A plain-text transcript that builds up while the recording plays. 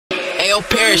your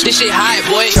parish. This shit hot,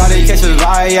 boy. Shawty catch a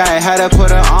vibe, yeah, I had to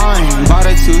put her on. Bought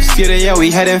a two-seater, yeah,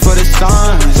 we heading for the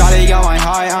sun. Shawty got my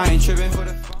high, I ain't tripping for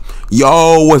the fun.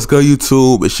 Yo, what's good,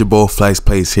 YouTube? It's your boy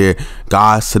FlexPlayz here.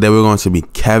 Guys, today we're going to be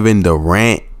Kevin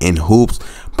Durant in Hoopz.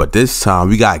 But this time,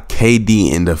 we got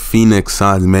KD in the Phoenix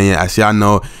Suns, man. As y'all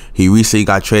know, he recently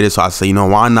got traded. So I said, you know,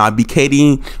 why not be KD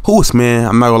in Hoopz, man?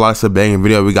 I'm not going to lie, it's a banging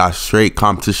video. We got straight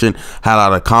competition. Had a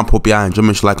lot of comp. Hope y'all enjoy.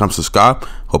 Make sure you like, comment, subscribe.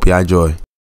 Hope y'all enjoy.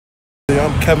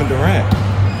 I'm Kevin Durant.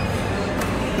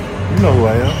 You know who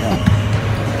I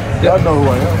am. Y'all know who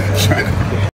I am.